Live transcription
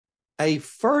A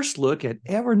first look at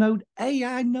Evernote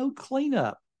AI Note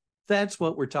Cleanup. That's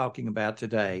what we're talking about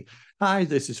today. Hi,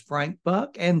 this is Frank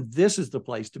Buck, and this is the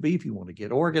place to be if you want to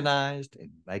get organized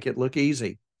and make it look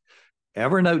easy.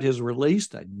 Evernote has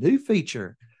released a new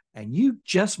feature, and you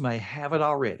just may have it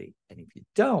already. And if you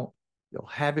don't, you'll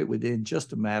have it within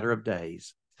just a matter of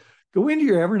days. Go into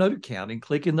your Evernote account and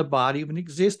click in the body of an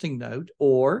existing note,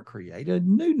 or create a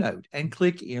new note and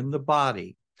click in the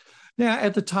body. Now,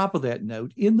 at the top of that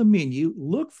note, in the menu,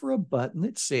 look for a button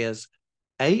that says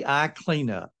AI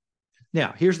Cleanup.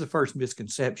 Now, here's the first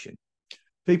misconception.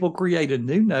 People create a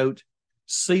new note,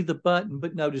 see the button,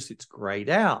 but notice it's grayed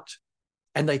out,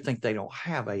 and they think they don't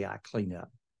have AI Cleanup.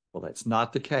 Well, that's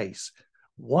not the case.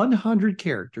 100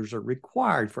 characters are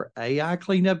required for AI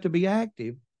Cleanup to be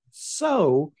active,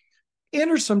 so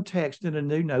enter some text in a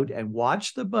new note and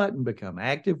watch the button become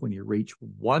active when you reach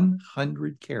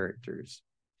 100 characters.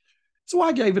 So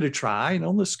I gave it a try, and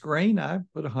on the screen, I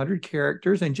put 100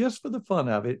 characters, and just for the fun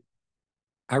of it,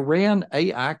 I ran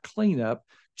AI Cleanup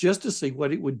just to see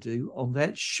what it would do on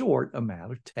that short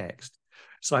amount of text.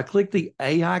 So I clicked the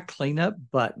AI Cleanup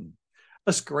button.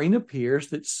 A screen appears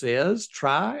that says,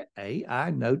 try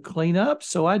AI Note Cleanup.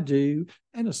 So I do,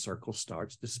 and a circle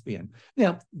starts to spin.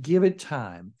 Now, give it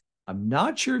time. I'm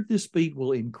not sure if this speed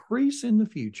will increase in the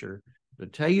future, but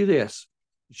I'll tell you this,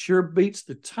 it sure beats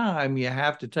the time you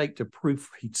have to take to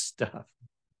proofread stuff.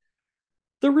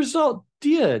 The result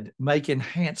did make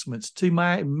enhancements to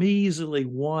my measly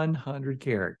 100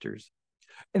 characters.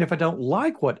 And if I don't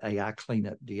like what AI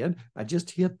Cleanup did, I just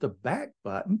hit the back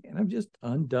button and I've just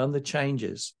undone the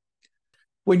changes.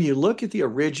 When you look at the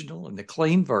original and the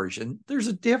clean version, there's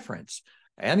a difference.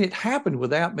 And it happened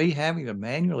without me having to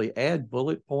manually add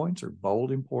bullet points or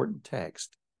bold important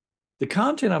text. The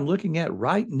content I'm looking at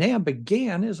right now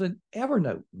began as an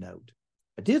Evernote note.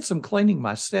 I did some cleaning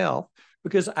myself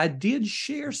because I did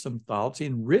share some thoughts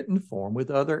in written form with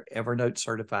other Evernote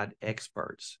certified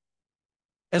experts.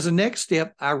 As a next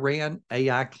step, I ran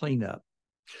AI Cleanup.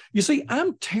 You see,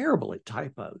 I'm terrible at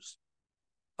typos.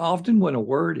 Often when a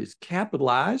word is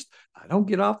capitalized, I don't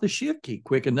get off the shift key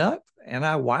quick enough, and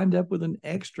I wind up with an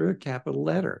extra capital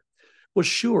letter. Well,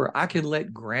 sure, I can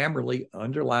let Grammarly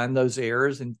underline those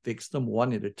errors and fix them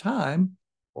one at a time,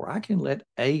 or I can let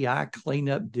AI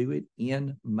Cleanup do it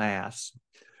en masse.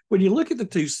 When you look at the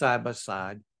two side by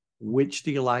side, which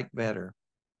do you like better?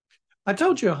 I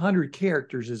told you 100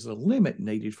 characters is the limit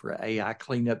needed for AI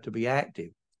Cleanup to be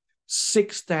active.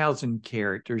 6,000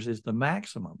 characters is the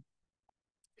maximum.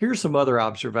 Here's some other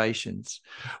observations.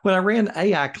 When I ran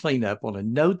AI Cleanup on a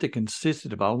note that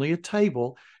consisted of only a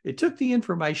table, it took the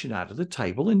information out of the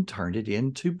table and turned it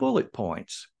into bullet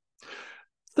points.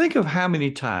 Think of how many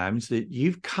times that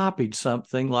you've copied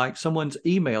something like someone's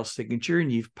email signature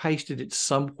and you've pasted it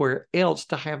somewhere else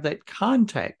to have that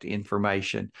contact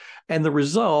information. And the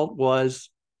result was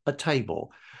a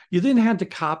table. You then had to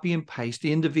copy and paste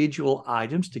individual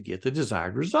items to get the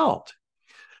desired result.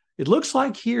 It looks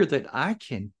like here that I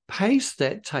can paste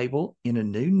that table in a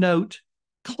new note,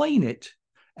 clean it,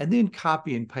 and then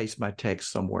copy and paste my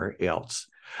text somewhere else.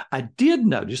 I did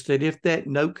notice that if that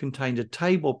note contained a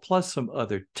table plus some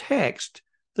other text,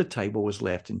 the table was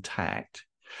left intact.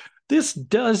 This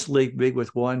does leave me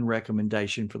with one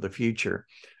recommendation for the future.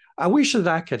 I wish that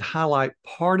I could highlight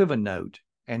part of a note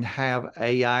and have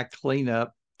AI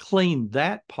Cleanup clean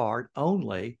that part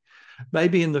only.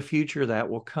 Maybe in the future that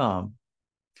will come.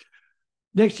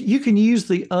 Next, you can use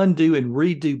the undo and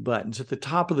redo buttons at the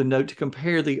top of the note to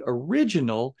compare the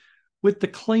original with the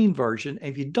clean version.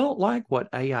 And if you don't like what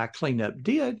AI Cleanup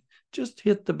did, just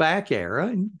hit the back arrow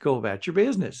and go about your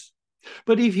business.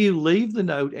 But if you leave the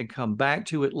note and come back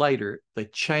to it later, the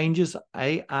changes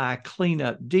AI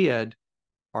Cleanup did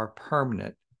are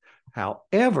permanent.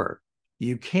 However,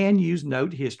 you can use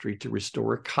note history to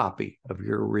restore a copy of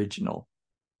your original.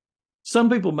 Some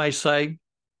people may say,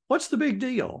 what's the big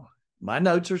deal? My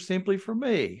notes are simply for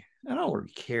me. I don't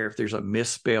really care if there's a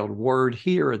misspelled word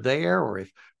here or there, or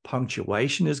if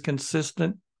punctuation is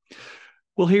consistent.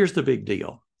 Well, here's the big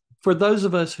deal. For those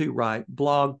of us who write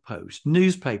blog posts,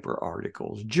 newspaper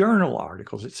articles, journal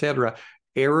articles, etc.,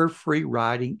 error-free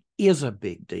writing is a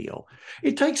big deal.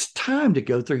 It takes time to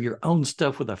go through your own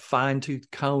stuff with a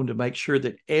fine-tooth comb to make sure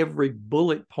that every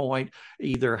bullet point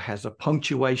either has a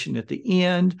punctuation at the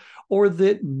end or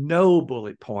that no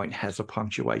bullet point has a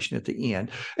punctuation at the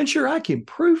end. And sure, I can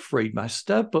proofread my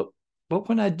stuff, but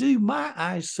when I do, my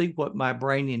eyes see what my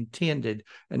brain intended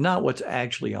and not what's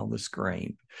actually on the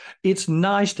screen. It's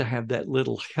nice to have that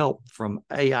little help from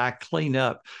AI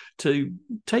Cleanup to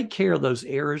take care of those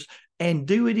errors and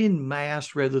do it in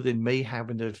mass rather than me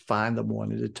having to find them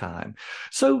one at a time.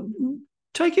 So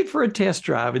take it for a test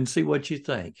drive and see what you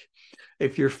think.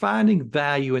 If you're finding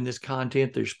value in this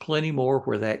content, there's plenty more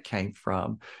where that came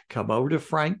from. Come over to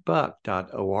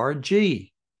frankbuck.org.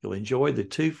 You'll enjoy the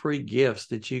 2 free gifts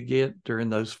that you get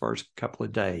during those first couple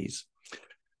of days.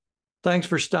 Thanks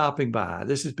for stopping by.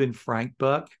 This has been Frank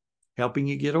Buck, helping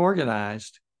you get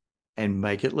organized and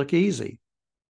make it look easy.